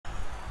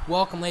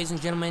Welcome, ladies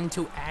and gentlemen,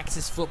 to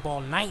Axis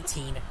Football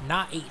 19,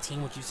 not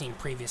 18, which you've seen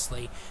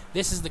previously.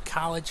 This is the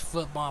college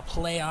football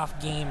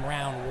playoff game,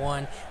 round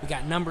 1. We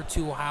got number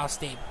 2 Ohio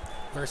State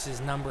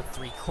versus number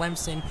 3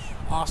 Clemson,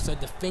 also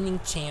defending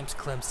champs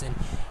Clemson.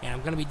 And I'm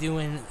going to be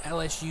doing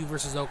LSU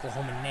versus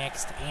Oklahoma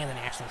next, and the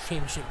national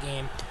championship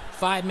game.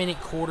 5-minute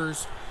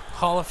quarters,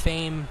 Hall of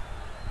Fame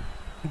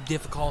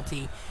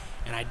difficulty,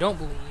 and I don't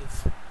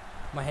believe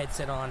my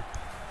headset on.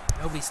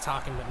 Nobody's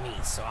talking but me,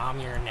 so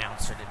I'm your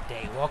announcer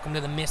today. Welcome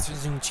to the Mr.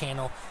 Zoom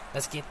channel.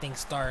 Let's get things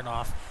started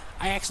off.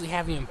 I actually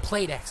haven't even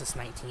played Axis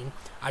 19.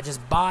 I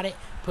just bought it,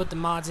 put the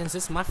mods in. This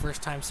is my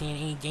first time seeing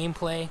any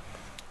gameplay.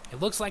 It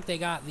looks like they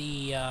got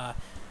the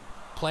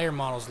player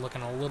models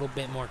looking a little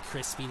bit more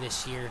crispy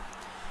this year,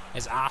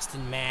 as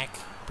Austin Mack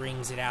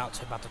brings it out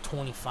to about the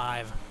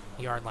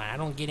 25-yard line. I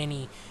don't get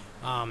any,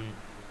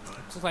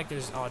 looks like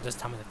there's, oh, it does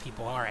tell me the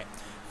people. All right.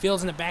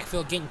 Fields in the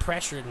backfield getting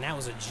pressured, and that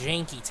was a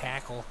janky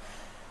tackle.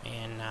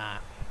 And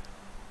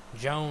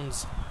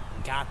Jones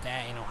got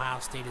that, and Ohio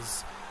State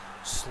is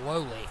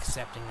slowly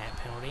accepting that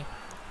penalty.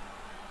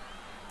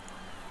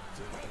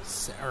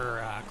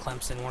 Or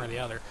Clemson, one or the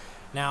other.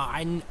 Now,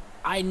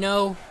 I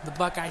know the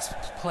Buckeyes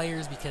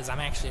players because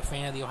I'm actually a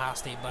fan of the Ohio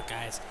State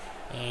Buckeyes.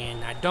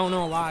 And I don't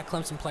know a lot of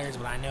Clemson players,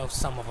 but I know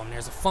some of them.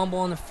 There's a fumble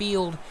on the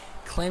field.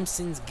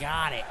 Clemson's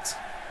got it.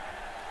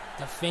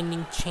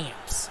 Defending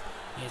champs.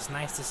 And it's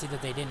nice to see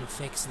that they didn't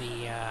fix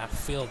the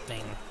field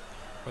thing,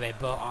 where they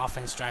both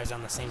offense drives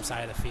down the same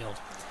side of the field.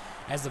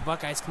 As the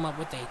Buckeyes come up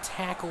with a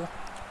tackle,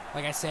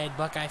 like I said,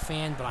 Buckeye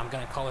fan, but I'm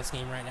going to call this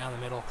game right down the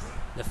middle.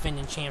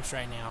 Defending champs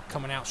right now,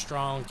 coming out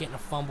strong, getting a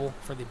fumble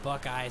for the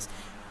Buckeyes.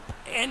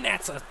 And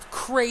that's a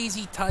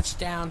crazy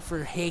touchdown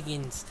for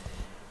Higgins.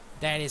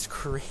 That is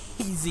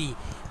crazy.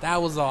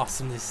 That was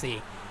awesome to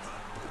see.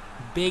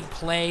 Big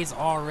plays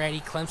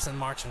already. Clemson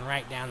marching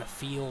right down the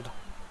field,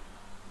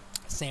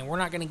 saying, we're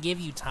not going to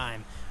give you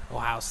time,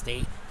 Ohio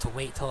State, to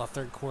wait till the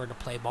third quarter to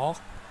play ball.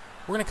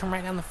 We're going to come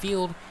right down the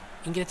field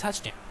and get a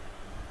touchdown.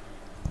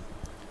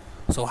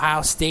 So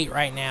Ohio State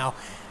right now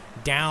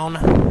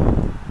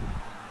down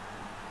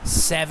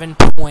 7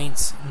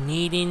 points,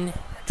 needing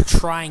to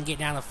try and get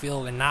down the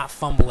field and not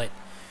fumble it.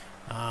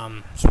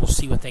 So we'll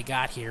see what they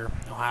got here.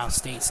 Ohio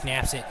State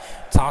snaps it,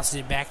 tosses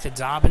it back to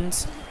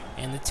Dobbins,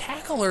 and the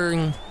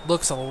tackling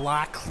looks a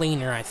lot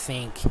cleaner, I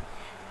think,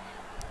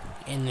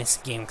 in this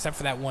game, except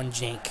for that one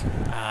jank.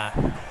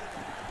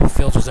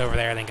 Fields was over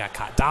there and then got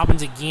caught.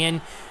 Dobbins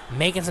again,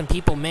 making some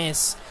people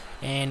miss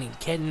and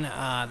getting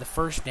the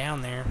first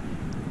down there.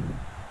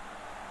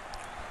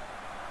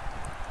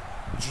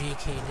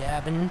 J.K.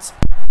 Dobbins,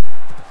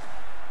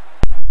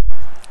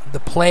 the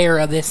player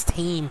of this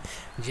team.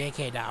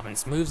 J.K.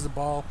 Dobbins moves the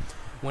ball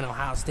when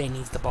Ohio State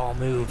needs the ball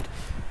moved.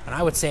 And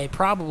I would say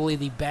probably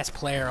the best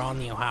player on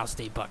the Ohio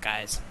State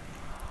Buckeyes,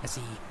 as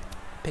he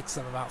picks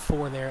up about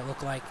 4 there, it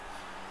looked like.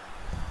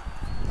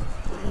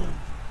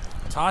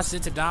 Tosses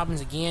it to Dobbins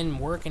again,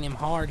 working him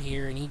hard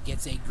here, and he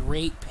gets a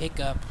great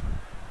pickup.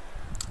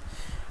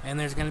 And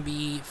there's going to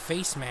be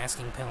face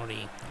masking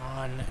penalty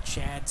on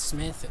Chad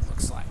Smith, it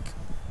looks like.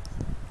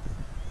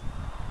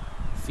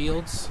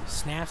 Fields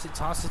snaps it,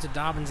 tosses it to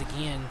Dobbins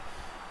again.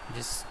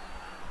 Just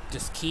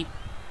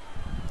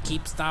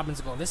keeps Dobbins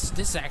going.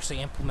 This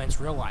actually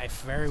implements real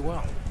life very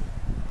well.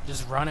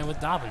 Just run it with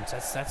Dobbins.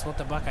 That's what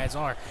the Buckeyes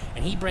are.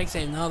 And he breaks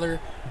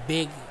another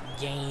big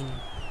gain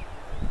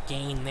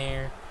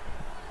there.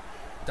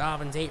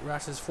 Dobbins, 8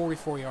 rushes,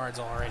 44 yards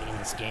already in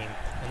this game.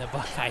 And the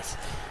Buckeyes,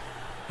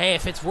 hey,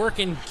 if it's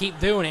working, keep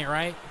doing it,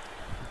 right?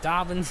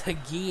 Dobbins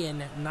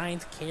again,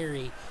 9th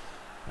carry.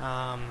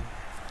 Has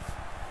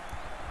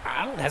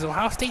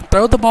Ohio State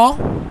thrown the ball?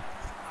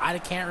 I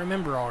can't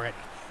remember already.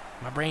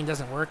 My brain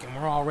doesn't work, and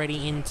we're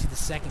already into the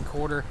second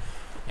quarter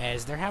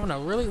as they're having a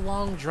really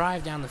long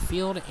drive down the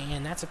field,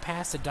 and that's a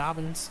pass to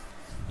Dobbins.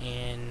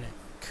 And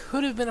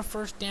could have been a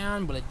first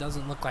down, but it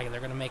doesn't look like it. They're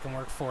going to make him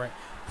work for it.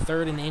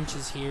 3rd and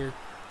inches here.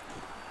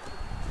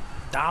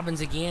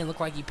 Dobbins again, looked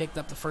like he picked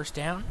up the first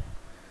down,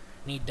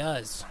 and he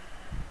does.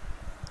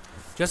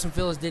 Justin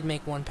Fields did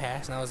make one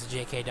pass, and that was to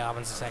J.K.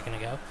 Dobbins a second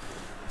ago.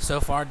 So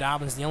far,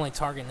 Dobbins the only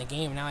target in the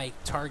game. Now he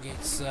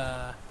targets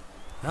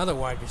another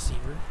wide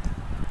receiver.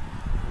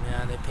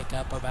 Now they pick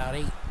up about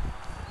 8.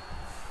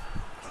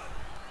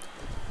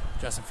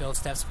 Justin Fields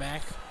steps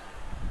back.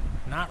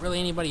 Not really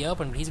anybody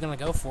open, but he's going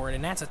to go for it,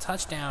 and that's a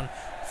touchdown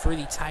for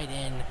the tight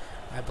end,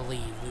 I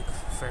believe. Luke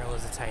Farrell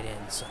is the tight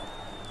end, so.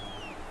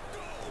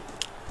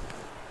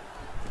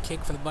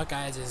 Kick for the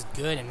Buckeyes is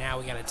good, and now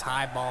we got a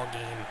tie ball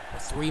game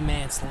with 3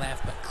 minutes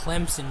left, but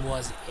Clemson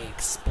was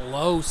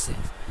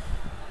explosive,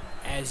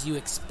 as you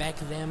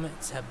expect them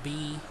to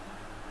be.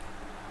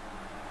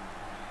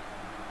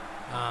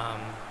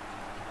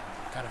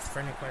 Got a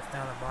friend request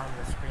down the bottom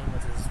of the screen,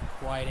 which is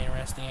quite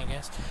interesting, I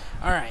guess.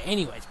 Alright,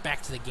 anyways,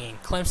 back to the game.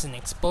 Clemson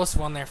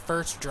explosive on their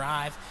first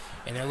drive,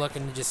 and they're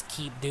looking to just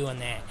keep doing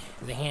that.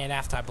 They hand it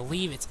off to, I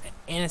believe it's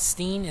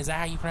Anistine. Is that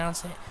how you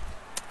pronounce it?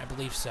 I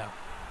believe so.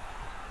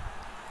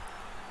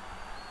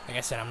 Like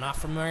I said, I'm not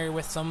familiar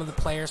with some of the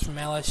players from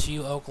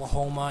LSU,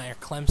 Oklahoma, or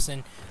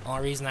Clemson. The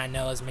only reason I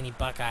know as many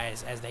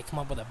Buckeyes as they come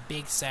up with a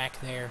big sack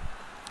there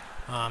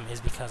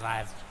is because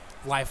I'm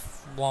a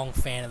lifelong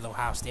fan of the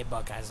Ohio State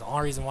Buckeyes. The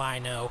only reason why I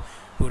know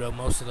who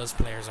most of those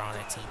players are on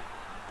that team.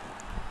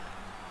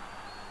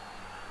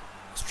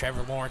 As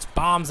Trevor Lawrence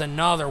bombs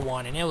another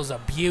one, and it was a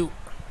beaut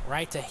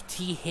right to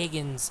T.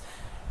 Higgins.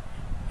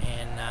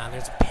 And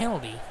there's a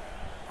penalty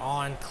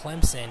on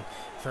Clemson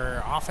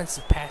for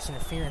offensive pass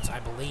interference, I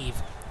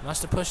believe.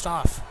 Must have pushed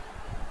off.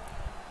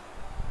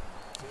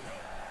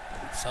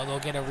 So they'll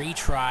get a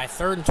retry.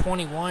 3rd and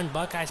 21,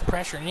 Buckeyes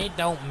pressure, and it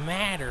don't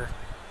matter.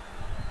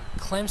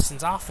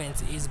 Clemson's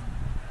offense is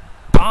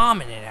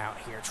bombing it out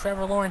here.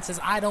 Trevor Lawrence says,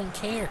 I don't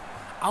care.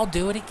 I'll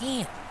do it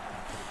again.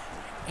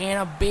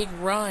 And a big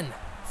run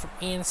from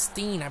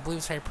Anstine. I believe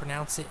that's how you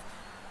pronounce it.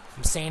 If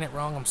I'm saying it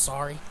wrong, I'm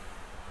sorry.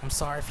 I'm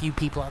sorry, a few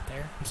people out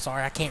there. I'm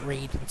sorry, I can't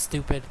read. I'm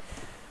stupid.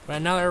 But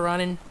another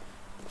running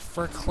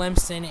for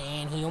Clemson,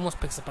 and he almost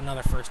picks up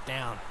another first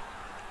down.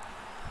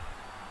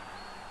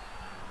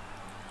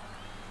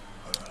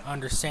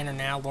 Under center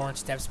now, Lawrence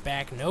steps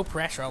back. No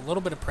pressure, a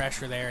little bit of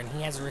pressure there, and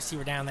he has a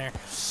receiver down there.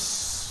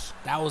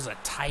 That was a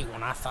tight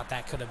one. I thought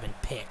that could have been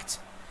picked.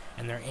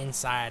 And they're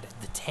inside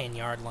the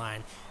 10-yard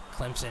line.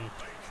 Clemson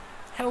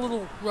had a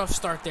little rough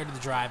start there to the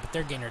drive, but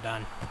they're getting her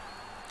done.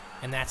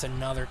 And that's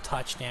another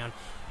touchdown.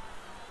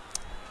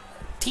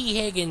 T.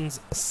 Higgins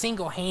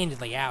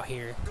single-handedly out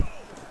here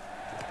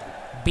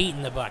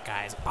beating the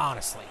Buckeyes,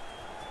 honestly.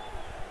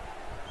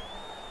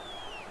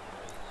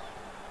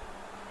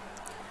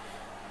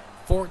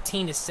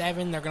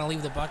 (14-7). They're going to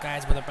leave the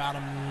Buckeyes with about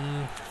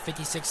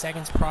 56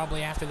 seconds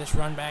probably after this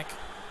run back.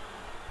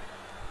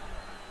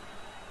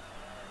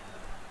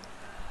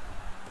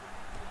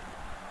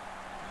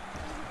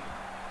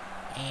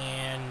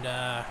 And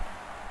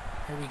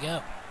here we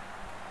go.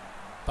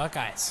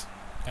 Buckeyes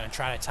going to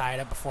try to tie it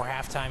up before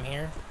halftime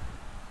here.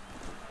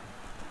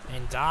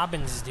 And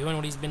Dobbins is doing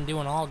what he's been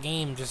doing all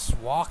game, just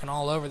walking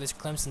all over this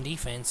Clemson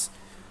defense.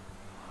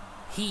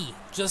 He,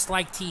 just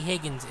like T.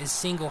 Higgins, is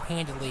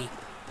single-handedly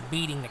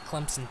beating the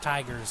Clemson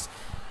Tigers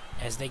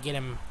as they get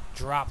him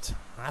dropped.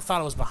 I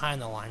thought it was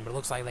behind the line, but it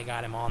looks like they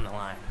got him on the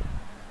line.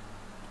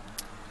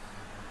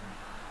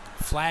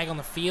 Flag on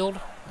the field.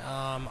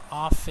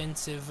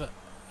 Offensive,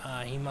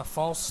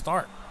 false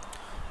start.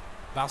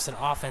 About said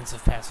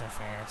offensive pass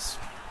interference.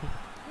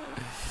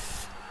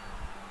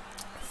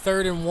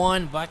 3rd and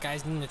 1.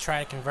 Buckeyes need to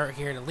try to convert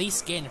here to at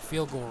least get in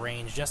field goal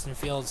range. Justin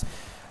Fields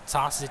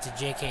tosses it to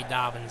J.K.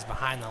 Dobbins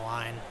behind the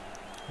line.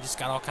 Just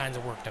got all kinds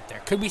of worked up there.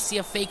 Could we see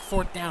a fake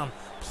 4th down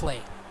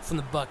play from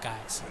the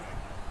Buckeyes?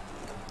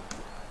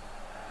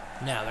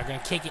 No, they're going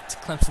to kick it to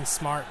Clemson's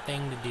smart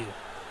thing to do.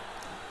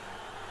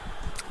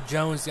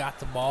 Jones got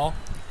the ball,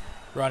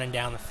 running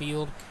down the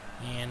field,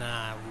 and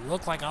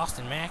looked like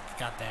Austin Mack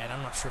got that.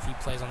 I'm not sure if he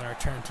plays on the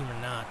return team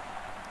or not.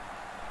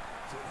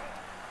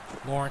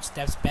 Lawrence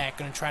steps back,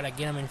 going to try to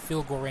get him in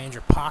field goal range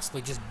or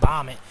possibly just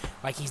bomb it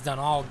like he's done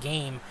all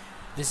game.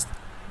 This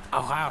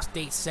Ohio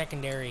State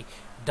secondary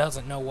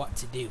doesn't know what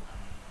to do.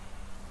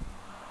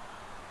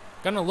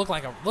 Gonna looks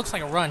like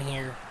a run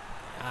here.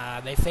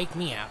 They faked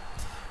me out.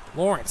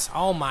 Lawrence,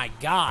 oh my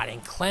God,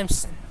 and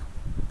Clemson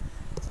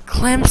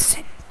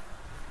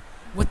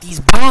with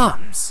these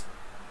bombs.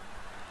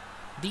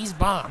 These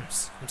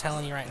bombs, I'm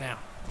telling you right now.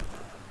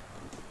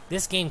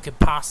 This game could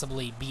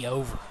possibly be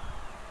over.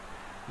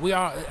 You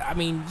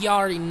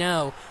already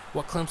know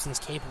what Clemson's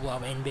capable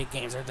of in big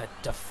games. They're the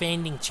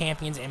defending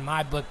champions. In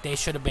my book, they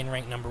should have been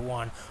ranked number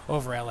 1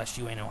 over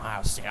LSU and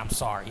Ohio State. I'm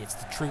sorry. It's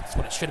the truth. It's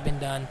what it should have been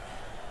done.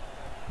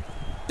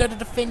 They're the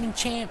defending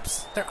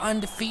champs. They're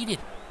undefeated.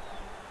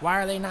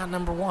 Why are they not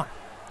number 1?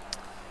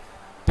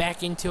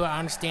 Back into it. I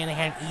understand they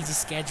had an easy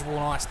schedule and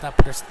all that stuff,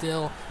 but they're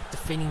still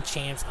defending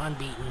champs,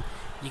 unbeaten.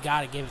 You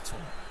got to give it to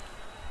them.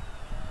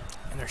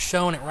 And they're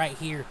showing it right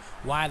here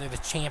why they're the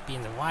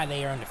champions and why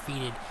they are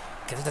undefeated.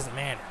 Because it doesn't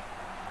matter.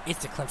 It's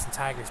the Clemson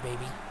Tigers,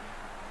 baby.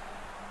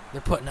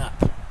 They're putting up,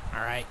 all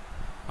right?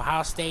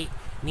 Ohio State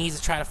needs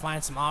to try to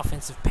find some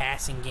offensive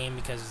passing game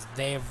because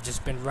they have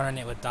just been running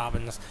it with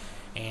Dobbins.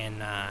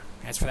 And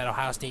as for that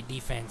Ohio State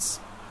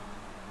defense,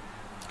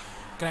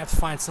 going to have to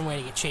find some way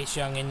to get Chase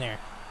Young in there.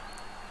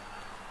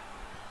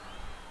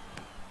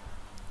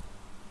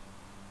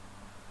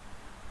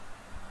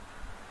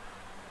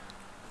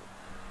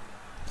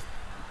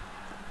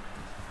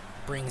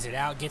 Brings it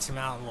out, gets him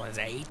out, what is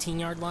that,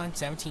 18-yard line,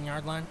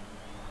 17-yard line?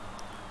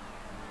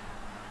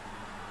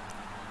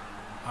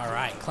 All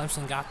right,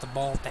 Clemson got the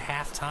ball at the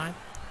halftime.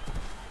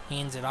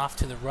 Hands it off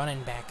to the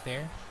running back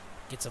there.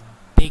 Gets a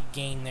big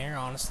gain there,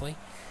 honestly.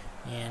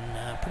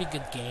 And pretty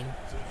good gain.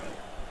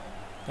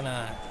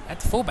 At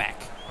the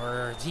fullback,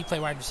 or does he play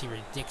wide receiver?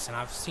 Dixon,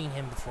 I've seen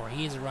him before.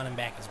 He is a running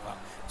back as well.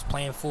 He's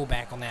playing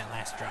fullback on that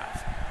last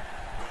drive.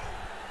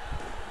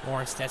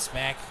 Lawrence steps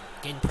back,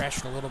 getting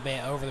pressured a little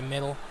bit over the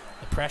middle.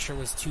 The pressure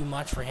was too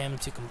much for him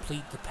to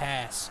complete the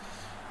pass.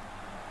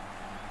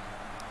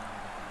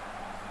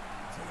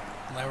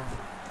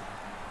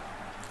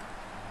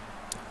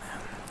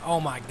 Oh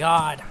my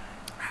God.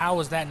 How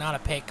was that not a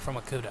pick from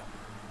Okuda?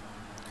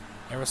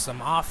 There was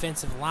some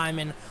offensive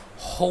lineman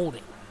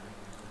holding.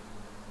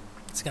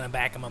 It's going to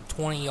back him up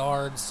 20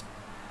 yards.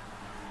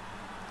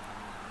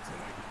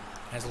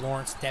 As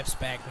Lawrence steps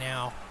back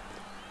now.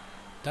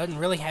 Doesn't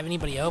really have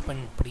anybody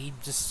open, but he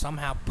just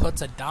somehow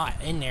puts a dot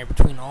in there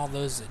between all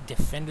those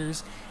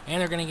defenders. And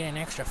they're going to get an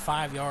extra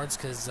 5 yards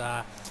because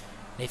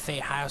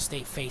Ohio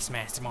State face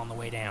masked him on the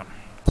way down.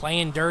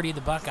 Playing dirty, the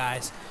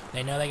Buckeyes.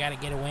 They know they got to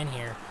get a win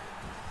here.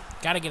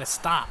 Got to get a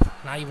stop.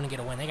 Not even to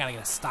get a win. They got to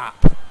get a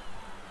stop.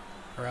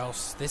 Or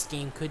else this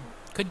game could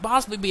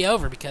possibly be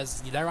over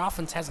because their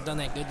offense hasn't done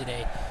that good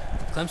today.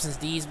 Clemson's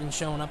D has been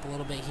showing up a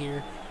little bit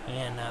here,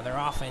 and their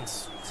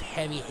offense is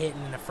heavy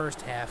hitting in the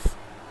first half.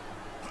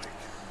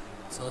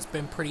 So it's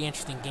been a pretty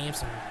interesting game.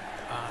 Some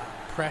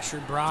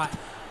pressure brought,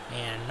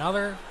 and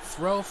another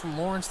throw from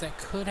Lawrence that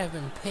could have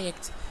been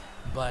picked,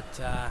 but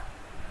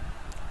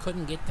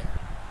couldn't get there.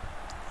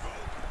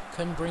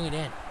 Couldn't bring it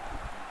in.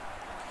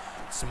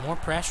 Some more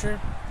pressure,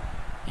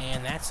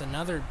 and that's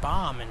another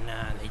bomb, and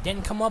they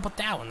didn't come up with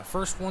that one. The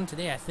first one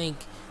today, I think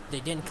they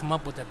didn't come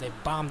up with that. They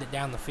bombed it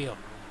down the field.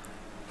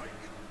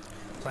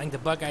 So I think the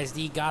Buckeyes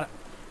D got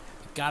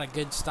a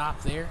good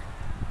stop there.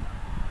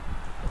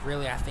 But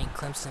really, I think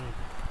Clemson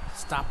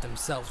stopped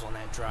themselves on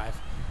that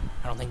drive.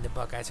 I don't think the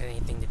Buckeyes had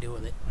anything to do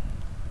with it.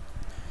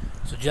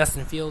 So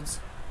Justin Fields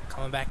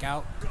coming back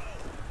out,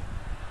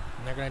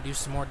 and they're going to do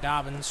some more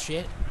Dobbins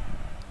shit.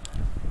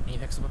 And he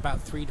picks up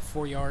about 3 to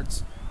 4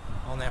 yards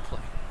on that play.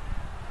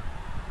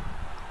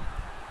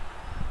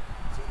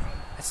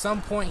 At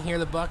some point here,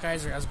 the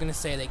Buckeyes I was going to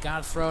say, they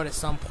got to throw it at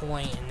some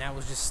point, and that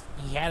was just,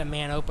 he had a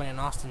man open, and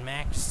Austin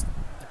Mack just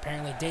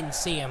apparently didn't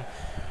see him.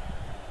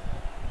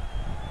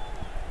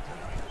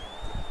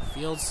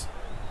 Fields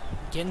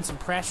getting some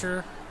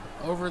pressure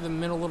over the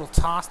middle, little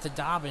toss to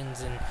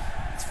Dobbins, and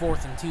it's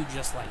 4th and 2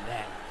 just like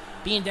that.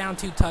 Being down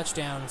 2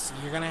 touchdowns,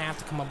 you're going to have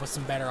to come up with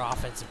some better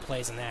offensive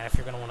plays than that if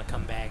you're going to want to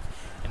come back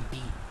and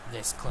beat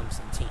this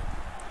Clemson team.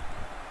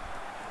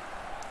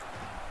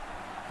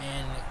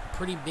 And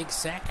pretty big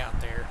sack out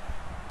there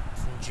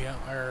from Joe,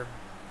 or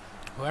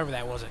whoever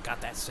that was that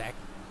got that sack.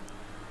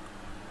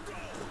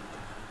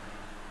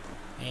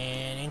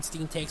 And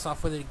Einstein takes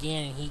off with it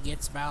again, and he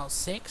gets about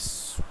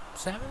 6.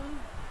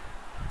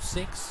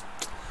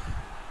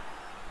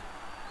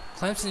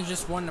 Clemson's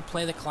just wanting to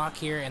play the clock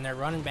here, and their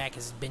running back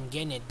has been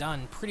getting it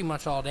done pretty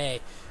much all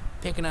day,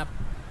 picking up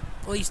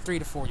at least 3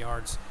 to 4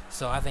 yards.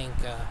 So I think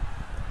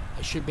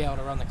they should be able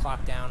to run the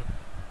clock down,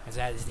 as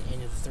that is the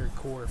end of the third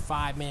quarter.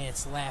 5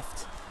 minutes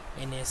left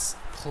in this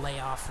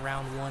playoff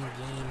round 1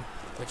 game,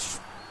 which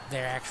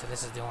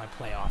this is the only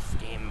playoff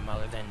game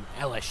other than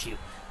LSU.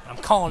 But I'm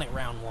calling it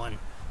round 1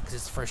 because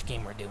it's the first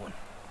game we're doing.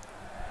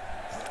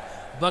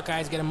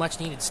 Buckeyes get a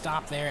much-needed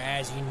stop there.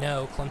 As you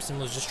know, Clemson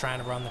was just trying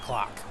to run the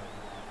clock.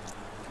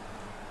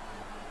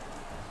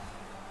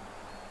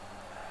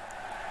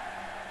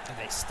 And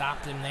they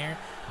stopped him there.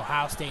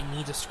 Ohio State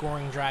needs a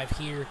scoring drive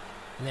here,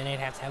 and then they'd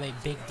have to have a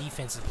big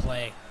defensive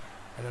play,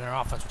 and then their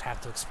offense would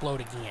have to explode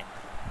again.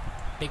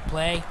 Big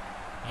play,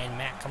 and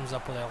Matt comes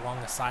up with it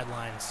along the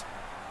sidelines.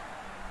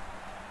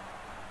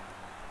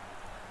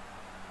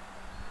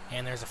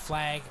 And there's a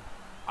flag,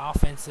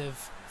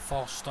 offensive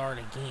false start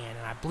again,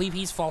 and I believe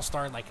he's false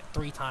started like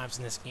 3 times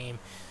in this game.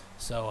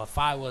 So if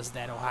I was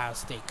that Ohio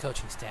State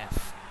coaching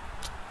staff,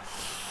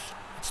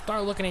 I'd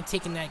start looking at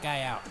taking that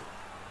guy out.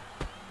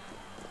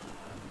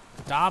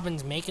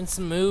 Dobbins making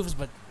some moves,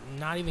 but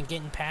not even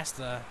getting past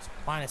the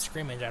line of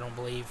scrimmage, I don't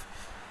believe.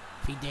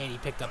 If he did, he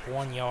picked up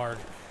 1 yard.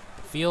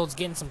 Fields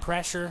getting some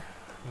pressure,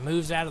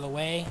 moves out of the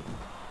way,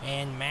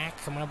 and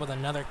Mack coming up with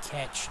another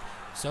catch.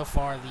 So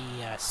far,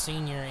 the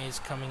senior is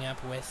coming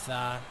up with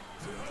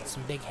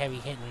some big heavy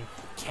hitting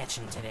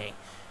catching today,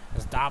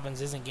 as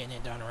Dobbins isn't getting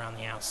it done around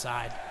the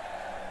outside.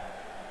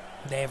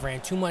 They have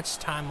ran too much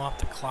time off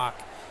the clock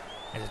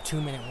as a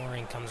 2-minute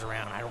warning comes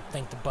around. I don't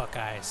think the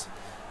Buckeyes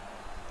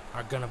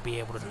are going to be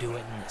able to do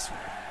it in this one.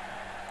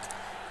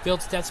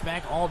 Field steps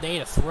back all day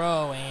to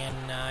throw,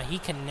 and he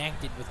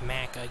connected with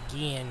Mack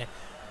again.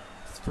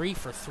 3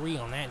 for 3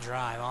 on that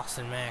drive.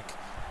 Austin Mack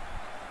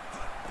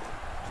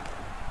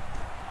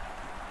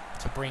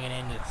to bring it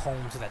in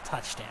home to the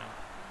touchdown.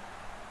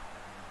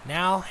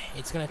 Now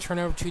it's going to turn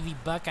over to the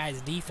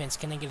Buckeyes defense.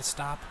 Can they get a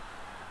stop?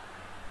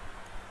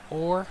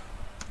 Or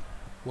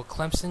will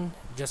Clemson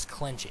just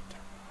clinch it?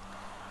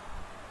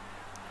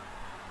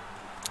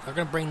 They're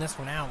going to bring this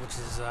one out, which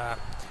is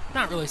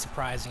not really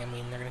surprising. I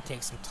mean, they're going to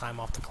take some time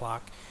off the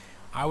clock.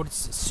 I would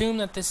assume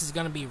that this is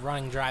going to be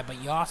running drive,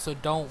 but you also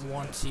don't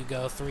want to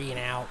go 3 and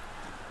out.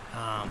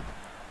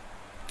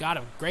 Got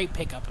a great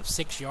pickup of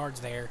 6 yards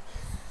there.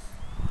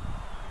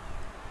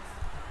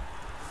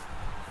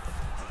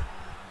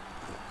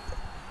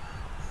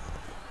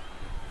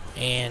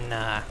 And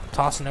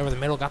tossing over the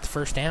middle, got the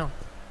first down.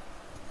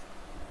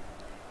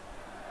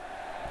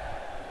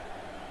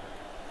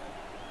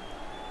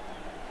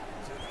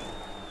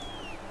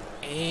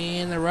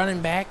 And the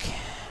running back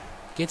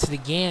gets it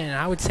again, and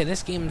I would say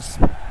this game's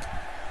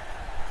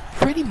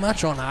pretty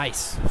much on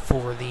ice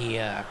for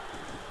the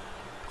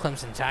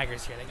Clemson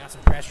Tigers here. They got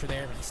some pressure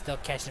there, but he's still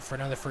catching it for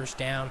another first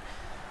down.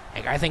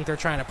 I think they're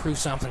trying to prove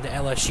something to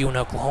LSU and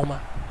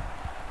Oklahoma.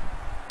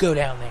 Go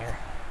down there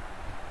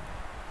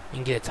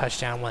and get a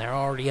touchdown when they're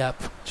already up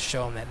to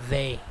show them that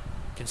they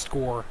can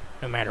score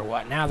no matter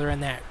what. Now they're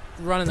in that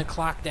running the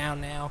clock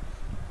down now.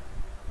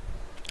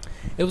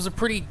 It was a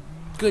pretty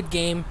good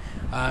game,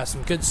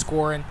 some good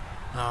scoring,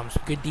 some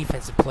good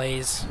defensive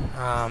plays.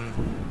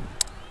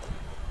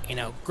 You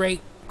know,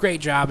 great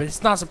job. And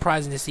it's not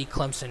surprising to see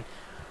Clemson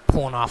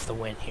pulling off the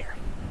win here.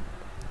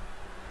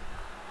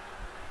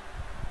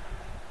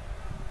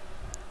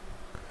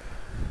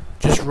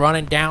 Just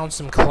running down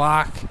some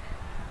clock,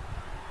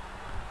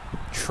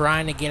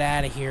 trying to get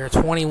out of here.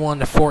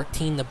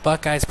 21-14. The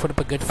Buckeyes put up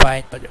a good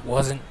fight, but it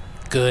wasn't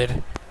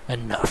good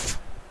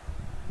enough.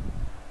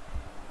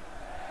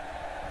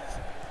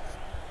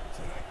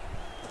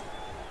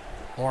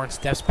 Lawrence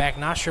steps back.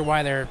 Not sure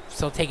why they're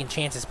still taking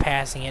chances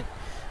passing it.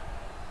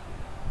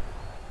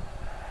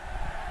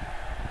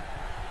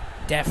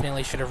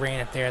 Definitely should have ran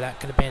it there. That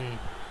could have been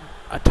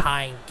a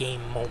tying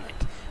game moment.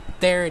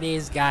 There it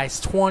is, guys.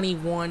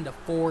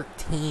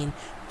 21-14.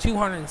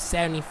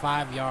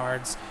 275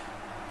 yards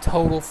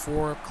total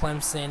for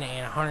Clemson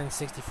and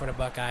 160 for the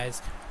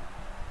Buckeyes.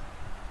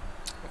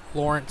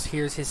 Lawrence,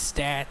 here's his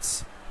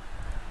stats.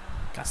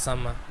 Got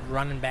some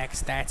running back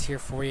stats here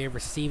for you.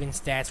 Receiving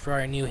stats for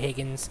our new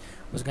Higgins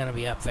was going to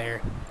be up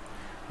there.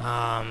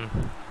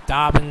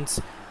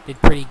 Dobbins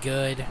did pretty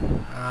good.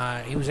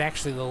 He was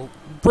actually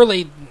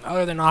really,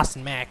 other than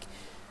Austin Mack,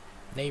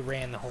 they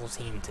ran the whole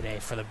team today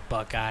for the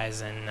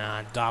Buckeyes,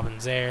 and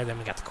Dobbins there. Then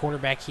we got the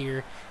quarterback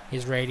here,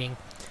 his rating.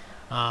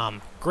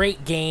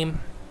 Great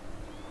game.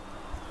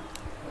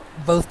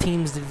 Both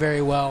teams did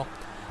very well.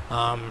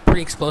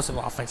 Pretty explosive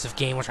offensive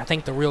game, which I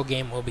think the real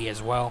game will be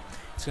as well.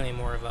 It's going to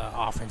be more of an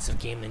offensive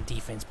game than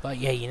defense, but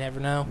yeah, you never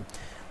know.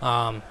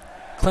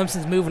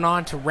 Clemson's moving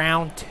on to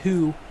round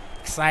 2.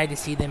 Excited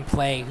to see them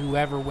play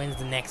whoever wins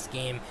the next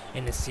game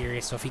in the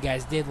series. So if you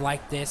guys did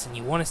like this and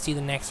you want to see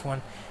the next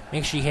one,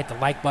 make sure you hit the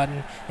like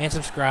button and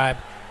subscribe,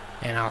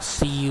 and I'll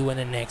see you in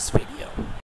the next video.